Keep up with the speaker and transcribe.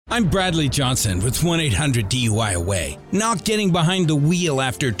I'm Bradley Johnson with 1-800-DUI-AWAY. Not getting behind the wheel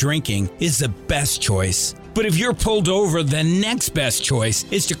after drinking is the best choice. But if you're pulled over, the next best choice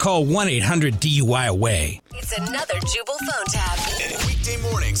is to call 1-800-DUI-AWAY. It's another Jubal phone tab. Weekday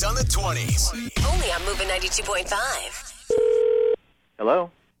mornings on the 20s. Only on Moving 92.5.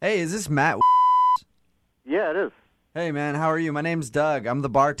 Hello? Hey, is this Matt? Yeah, it is. Hey, man, how are you? My name's Doug. I'm the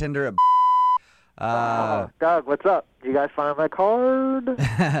bartender at Doug, what's up? You guys find my card?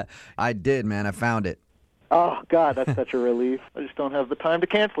 I did, man. I found it. Oh, God, that's such a relief. I just don't have the time to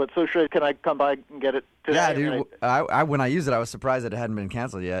cancel it. So can I come by and get it today? Yeah, dude. When I used it, I was surprised that it hadn't been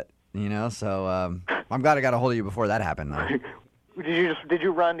canceled yet. You know, so I'm glad I got a hold of you before that happened, though. Did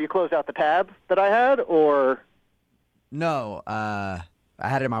you close out the tab that I had, or? No, I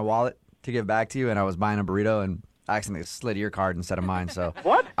had it in my wallet to give back to you, and I was buying a burrito, and I accidentally slid your card instead of mine. So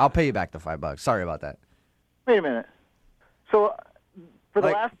What? I'll pay you back the $5. Sorry about that. Wait a minute. So for the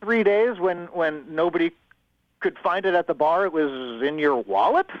Like- last 3 days when nobody could find it at the bar, it was in your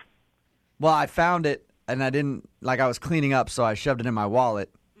wallet? Well, I found it, and I was cleaning up, so I shoved it in my wallet,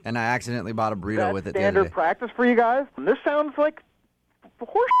 and I accidentally bought a burrito That's with it the other standard day. practice for you guys? This sounds like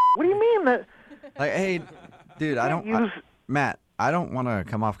horse. What do you mean that? Like, hey, dude, Matt, I don't want to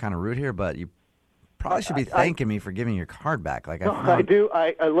come off kind of rude here, but you probably should be thanking me for giving your card back. Like, I do.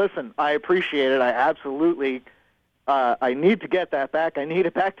 I listen. I appreciate it. I absolutely. I need to get that back. I need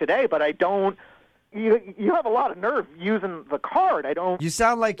it back today, but I don't. You have a lot of nerve using the card. I don't. You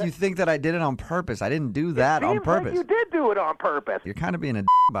sound like you think that I did it on purpose. I didn't do that on Seems purpose. like you did do it on purpose. You're kind of being a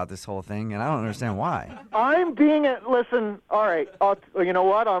about this whole thing, and I don't understand why. I'm being a listen. All right. You know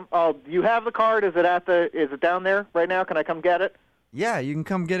what? You have the card. Is it down there right now? Can I come get it? Yeah, you can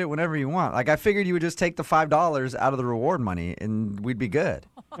come get it whenever you want. Like, I figured you would just take the $5 out of the reward money, and we'd be good.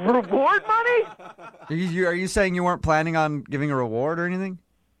 Reward money? Are you saying you weren't planning on giving a reward or anything?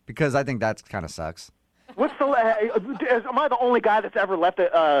 Because I think that kind of sucks. What's the? Am I the only guy that's ever left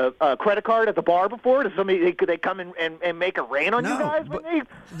a credit card at the bar before? Does somebody they come and make a rain on you guys?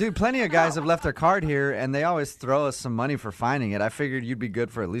 Dude, plenty of guys have left their card here, and they always throw us some money for finding it. I figured you'd be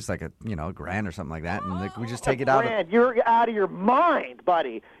good for at least like a $1,000 or something like that, and we just take it out. You're out of your mind,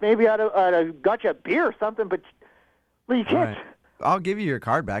 buddy. Maybe I'd have got you a beer or something, but you can't. Right. I'll give you your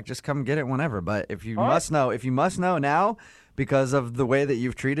card back. Just come get it whenever. But if you must know now, because of the way that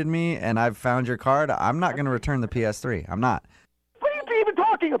you've treated me and I've found your card, I'm not going to return the PS3. I'm not. What are you even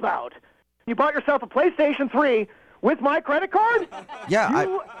talking about? You bought yourself a PlayStation 3 with my credit card? Yeah,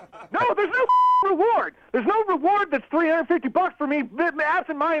 No, there's no reward. There's no reward that's $350 for me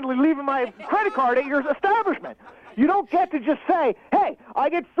absentmindedly leaving my credit card at your establishment. You don't get to just say, hey, I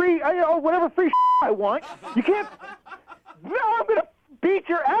get free, whatever free I want. You can't. No, I'm going to beat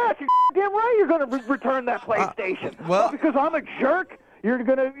your ass. You're damn right you're going to return that PlayStation. Because I'm a jerk, you're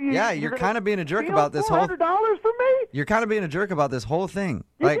going to... You're kind of being a jerk about this whole... $400 from me? You're kind of being a jerk about this whole thing.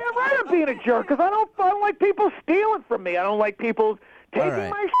 You're damn right I'm being a jerk, because I don't like people stealing from me. I don't like people taking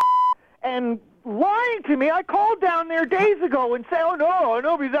my and lying to me. I called down there days ago and said, oh, no,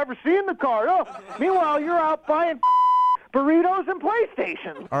 nobody's ever seen the card. Oh, meanwhile, you're out buying burritos and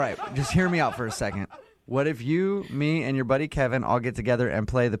PlayStations. All right, just hear me out for a second. What if you, me, and your buddy Kevin all get together and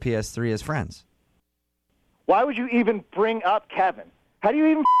play the PS3 as friends? Why would you even bring up Kevin? How do you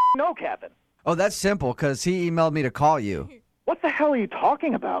even know Kevin? Oh, that's simple, because he emailed me to call you. What the hell are you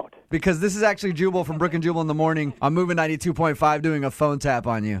talking about? Because this is actually Jubal from Brook and Jubal in the Morning. I'm moving 92.5 doing a phone tap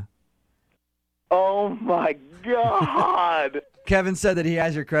on you. Oh, my God. Kevin said that he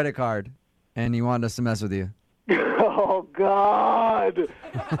has your credit card, and he wanted us to mess with you. Oh, God.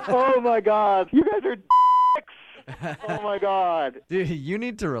 Oh, my God. You guys are dicks. Oh, my God. Dude, you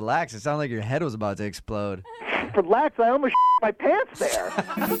need to relax. It sounded like your head was about to explode. Relax. I almost my pants there.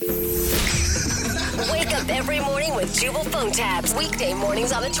 Wake up every morning with Jubal phone tabs. Weekday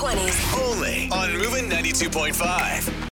mornings on the 20s. Only on Moving 92.5.